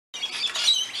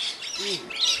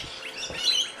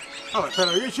Hello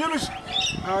fellow YouTubers,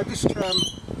 just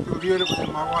little unit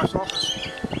within my wife's office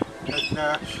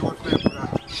and she wants me to put a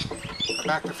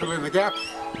back to fill in the gap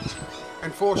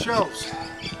and 4 shelves.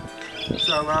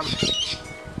 So that's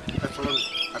what I'm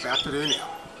about to do now.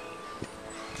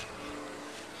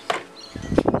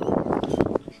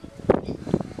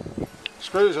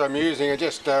 Screws I'm using are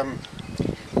just 10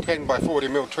 by 40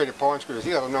 mil treated pine screws.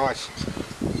 These have a nice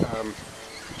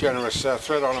generous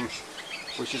thread on them,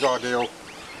 which is ideal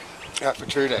for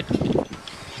 2-deck.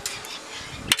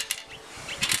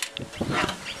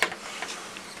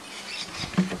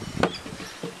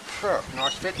 Oh,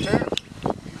 nice fit too.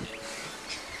 A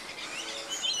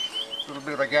little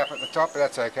bit of a gap at the top, but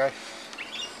that's okay.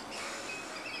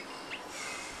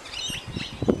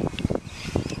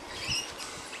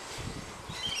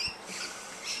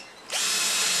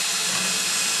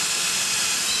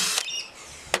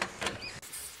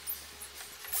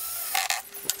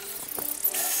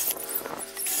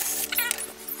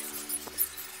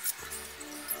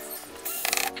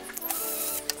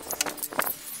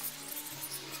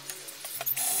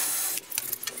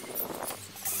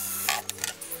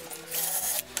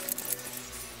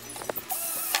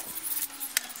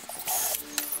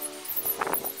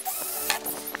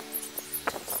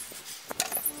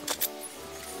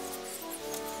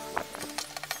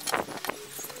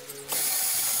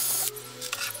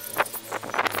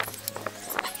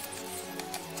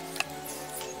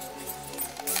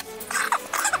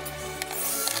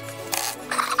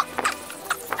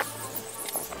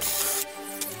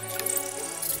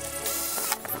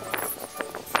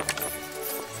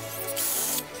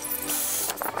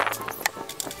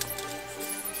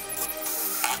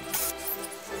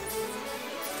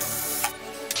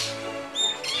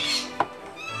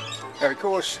 Now of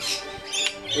course,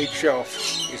 each shelf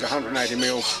is 180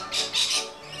 mil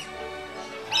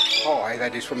high,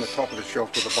 that is from the top of the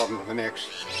shelf to the bottom of the next.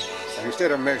 And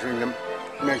instead of measuring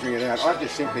it out, I've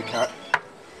just simply cut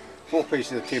 4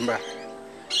 pieces of timber,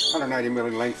 180 mil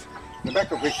in length, in the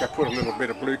back of which I put a little bit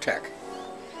of blue tack.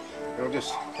 It'll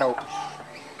just help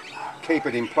keep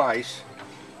it in place,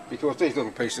 because these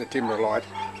little pieces of timber are light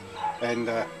and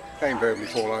they invariably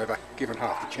fall over given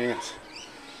half the chance.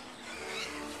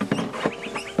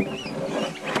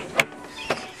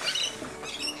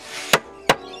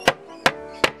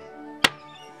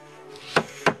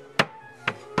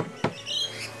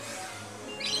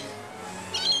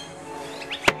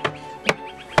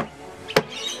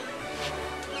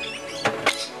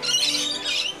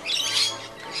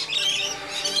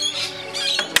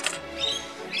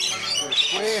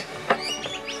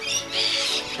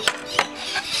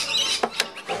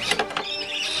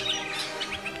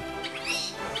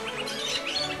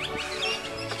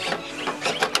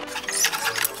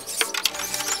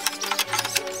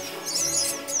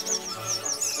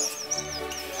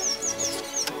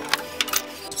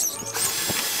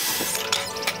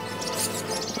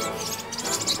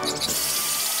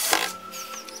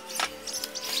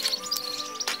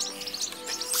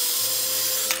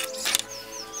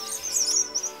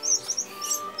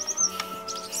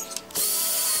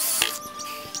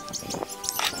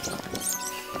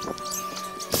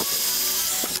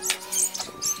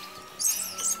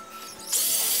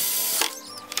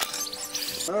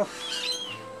 Well,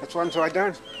 that's one side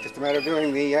done. Just a matter of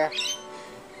doing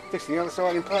fixing the other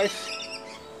side in place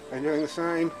and doing the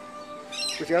same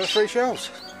with the other 3 shelves.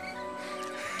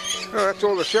 Well, that's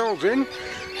all the shelves in.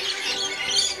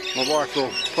 My wife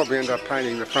will probably end up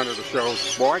painting the front of the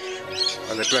shelves white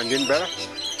so they blend in better.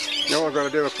 Now all I've got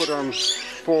to do is put on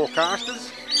 4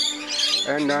 casters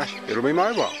and it'll be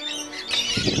mobile.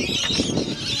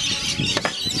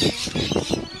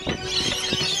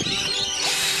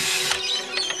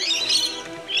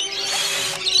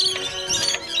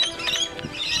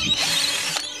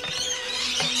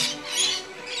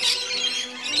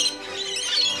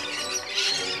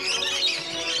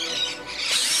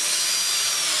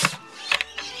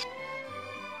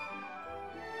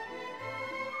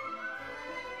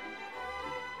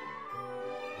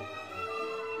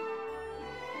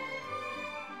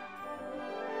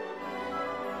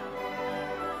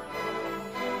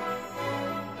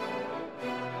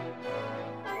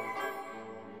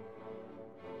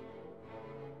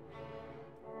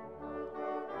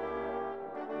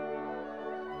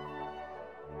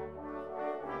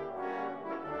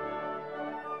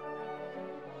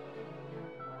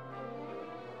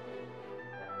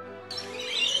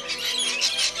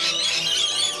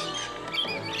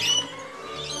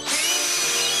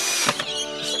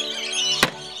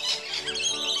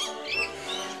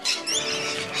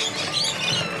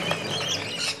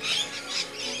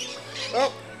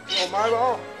 or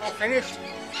mobile, all finished.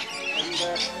 And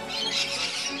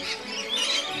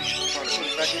trying to put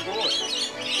it back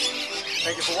indoors.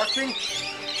 Thank you for watching.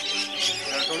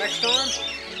 And until next time,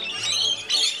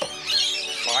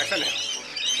 bye for now.